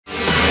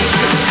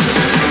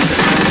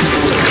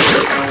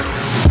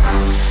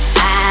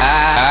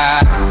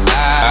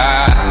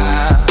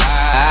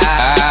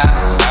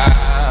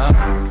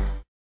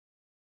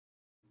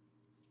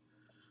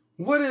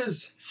What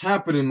is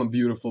happening, my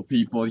beautiful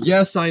people?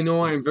 Yes, I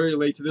know I am very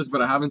late to this,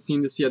 but I haven't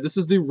seen this yet. This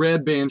is the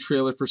Redband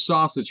trailer for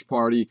Sausage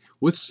Party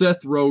with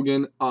Seth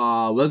Rogen.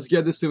 Let's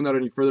get this in without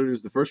any further ado.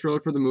 It's the first trailer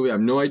for the movie. I have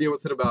no idea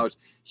what's it about.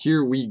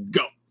 Here we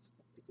go.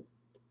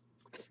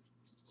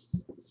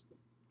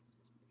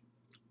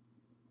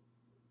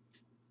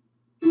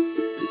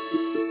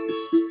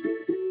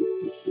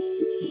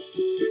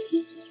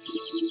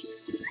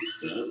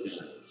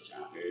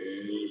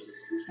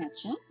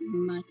 Ketchup,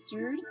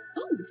 mustard,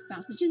 oh,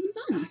 sausages and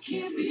buns.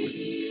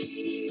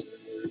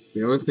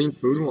 The only thing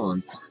food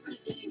wants.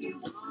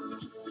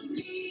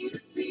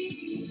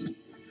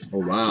 Oh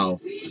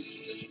wow.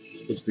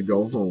 Is to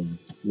go home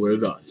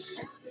with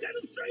us.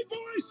 Demonstrate,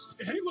 boys!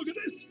 Hey, look at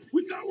this!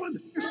 We've got one!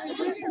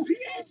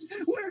 Yes!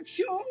 We're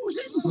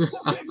chosen!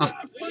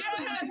 Yes!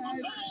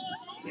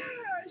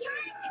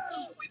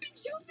 We've been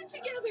chosen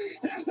together.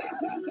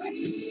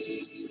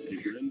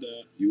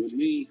 Brenda, you and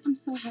me. I'm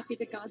so happy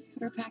that God's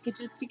put our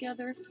packages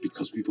together.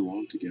 Because we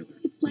belong together.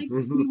 It's like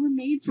we were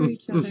made for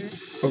each other.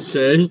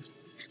 Okay.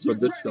 But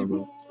this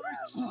summer.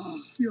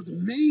 Oh, feels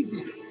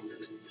amazing.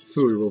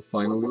 So we will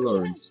finally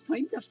learn.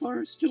 I'm the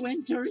first to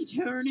enter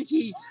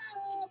eternity.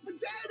 Oh,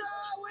 potato!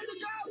 Way to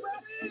go,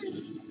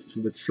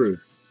 buddy! The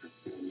truth.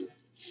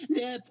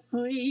 The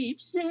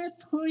pipes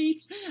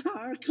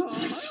are coming.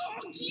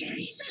 Oh,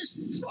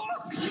 Jesus!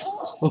 Fuck!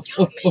 Oh,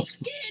 got me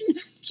skin!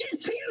 Just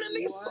peeling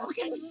me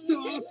fucking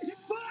stuff!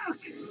 Fuck!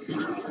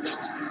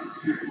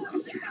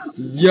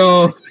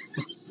 Yo!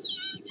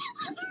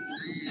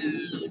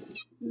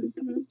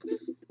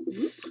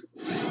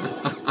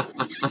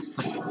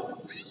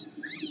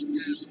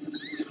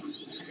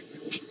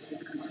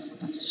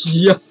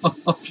 Yo!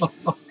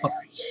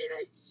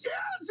 Eating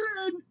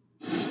children!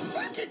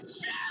 Fucking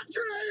children!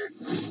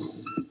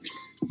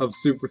 Of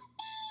Super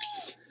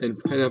and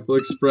Pineapple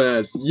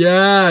Express.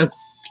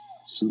 Yes!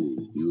 So,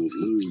 you have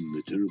learned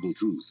the terrible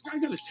truth. I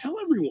gotta tell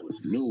everyone.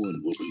 No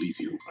one will believe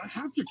you. I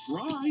have to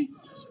try.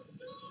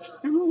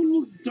 Everyone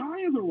will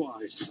die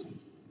otherwise.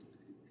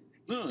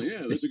 Oh,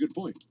 yeah, that's a good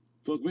point.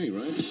 Fuck me,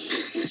 right?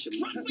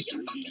 Run for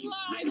your fucking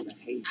lives!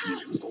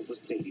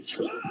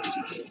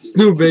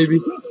 Snoop, baby.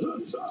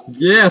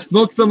 Yeah,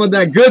 smoke some of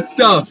that good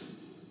stuff.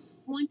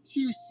 Want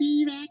to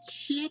see that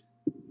shit?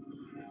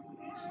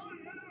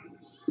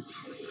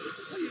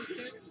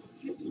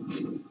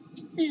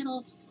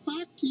 It'll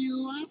fuck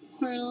you up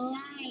for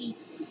life.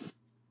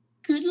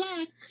 Good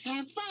luck.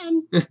 Have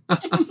fun.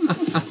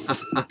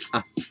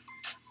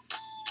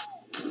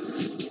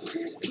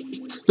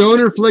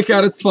 Stoner flick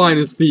at its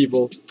finest,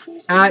 people.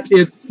 At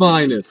its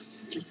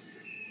finest.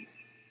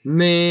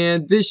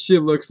 Man, this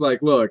shit looks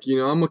like, look, you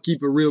know, I'm gonna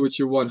keep it real with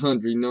you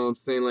 100, you know what I'm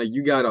saying? Like,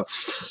 you gotta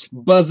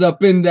buzz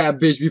up in that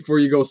bitch before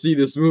you go see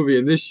this movie,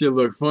 and this shit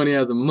look funny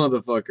as a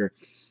motherfucker.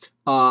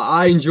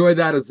 I enjoy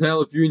that as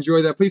hell. If you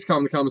enjoy that, please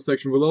comment in the comment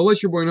section below.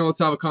 Let your boy know. Let's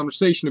have a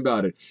conversation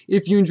about it.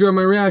 If you enjoy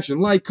my reaction,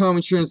 like,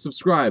 comment, share, and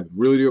subscribe.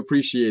 Really do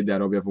appreciate that.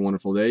 Hope you have a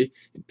wonderful day,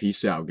 and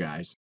peace out,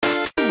 guys.